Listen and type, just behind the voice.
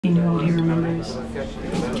He knew what he remembers.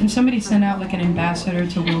 Can somebody send out like an ambassador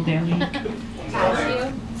to Will Daly?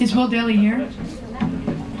 Is Will Daly here?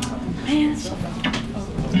 Man, so...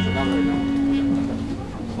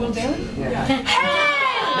 Will Daly? Yeah. Hey!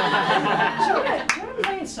 Do you want to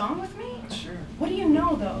play a song with me? Sure. What do you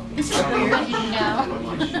know though? This is weird. No.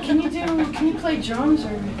 Can you play drums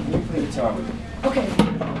or? Can you play guitar? Okay.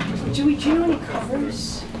 Do you know any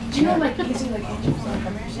covers? Do you know like easy like Angel from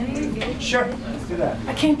Montgomery? Sure. Let's do that.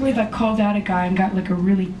 I can't believe I called out a guy and got like a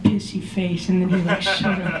really pissy face and then he like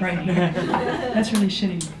showed up right here. That's really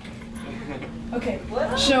shitty. Okay.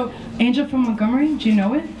 So Angel from Montgomery, do you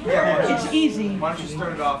know it? Yeah. It's easy. Why don't you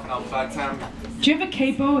start it off and I'll by the time. Do you have a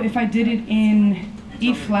capo if I did it in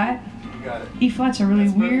E flat? You got it. E flat's a really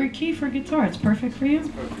weird key for guitar. It's perfect for you. Do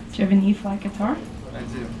you have an E flat guitar? I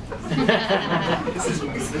do. This is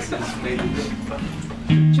maybe.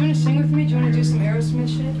 Do you want to sing with me? Do you want to do some Aerosmith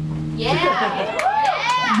shit? Yeah.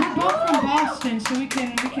 We're both from Boston, so we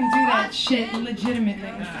can do that shit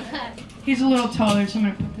legitimately. He's a little taller, so I'm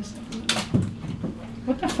gonna put this up a little.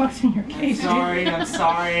 What the fuck's in your case? I'm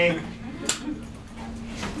sorry.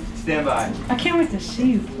 Stand by. I can't wait to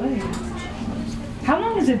see you play. How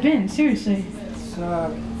long has it been? Seriously? It's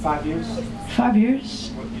 5 years. 5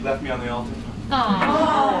 years? You left me on the altar.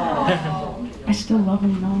 Aww. I still love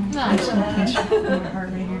him though. I still place my heart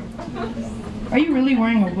right here. Are you really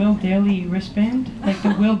wearing a Will Daly wristband? Like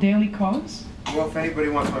the Will Daly cause? Well, if anybody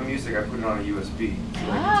wants my music, I put it on a USB.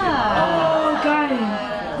 Oh, got it.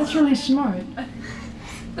 That's really smart.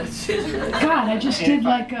 God, I just did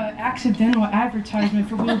like an accidental advertisement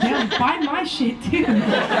for Will Daly. Buy my shit too.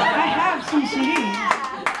 I have some CDs.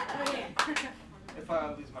 If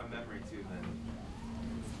I lose my memory too, then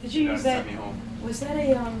Did you use that? send me home. Was that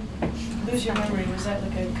a lose your memory? Was that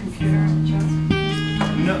like a computer joke?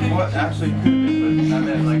 No, what actually could have been, but I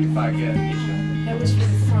meant like if I get Misha. That was for the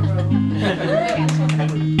front row.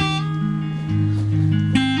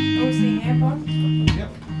 Oh, was the amp on? Yep.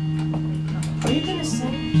 Are you gonna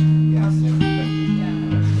sing? Yeah, I'll sing.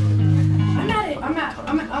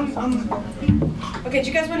 Okay, do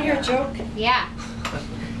you guys want to hear a joke? Yeah.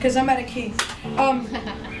 Because I'm out of key.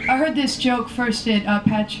 I heard this joke first at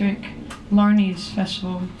Patrick Larney's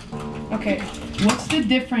festival. Okay, what's the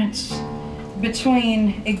difference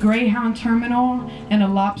between a Greyhound terminal and a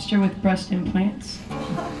lobster with breast implants?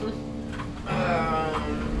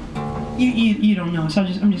 You don't know, so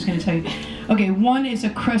I'm just gonna tell you. Okay, one is a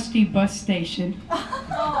crusty bus station.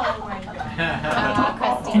 Oh my god.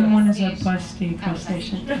 And one is a busty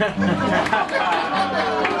crustacean.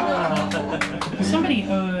 Somebody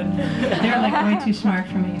they're like way too smart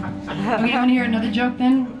for me. Okay, you want to hear another joke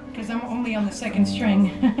then? Because I'm only on the second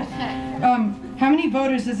string. How many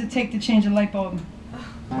voters does it take to change a light bulb?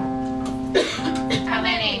 How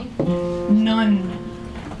many? None.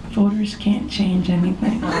 Voters can't change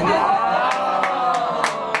anything.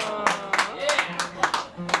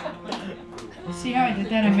 See how I did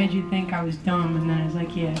that? I made you think I was dumb, and then I was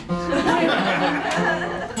like, yeah.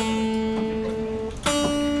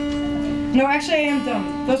 No, actually I am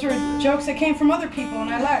dumb. Those were jokes that came from other people, and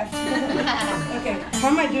I laughed. Okay, how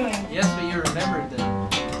am I doing? Yes, but you remembered them.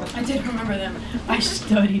 I did remember them. I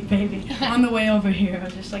studied, baby. On the way over here, I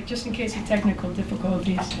was just like, just in case of technical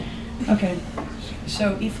difficulties. Okay,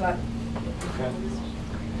 so E flat. Okay.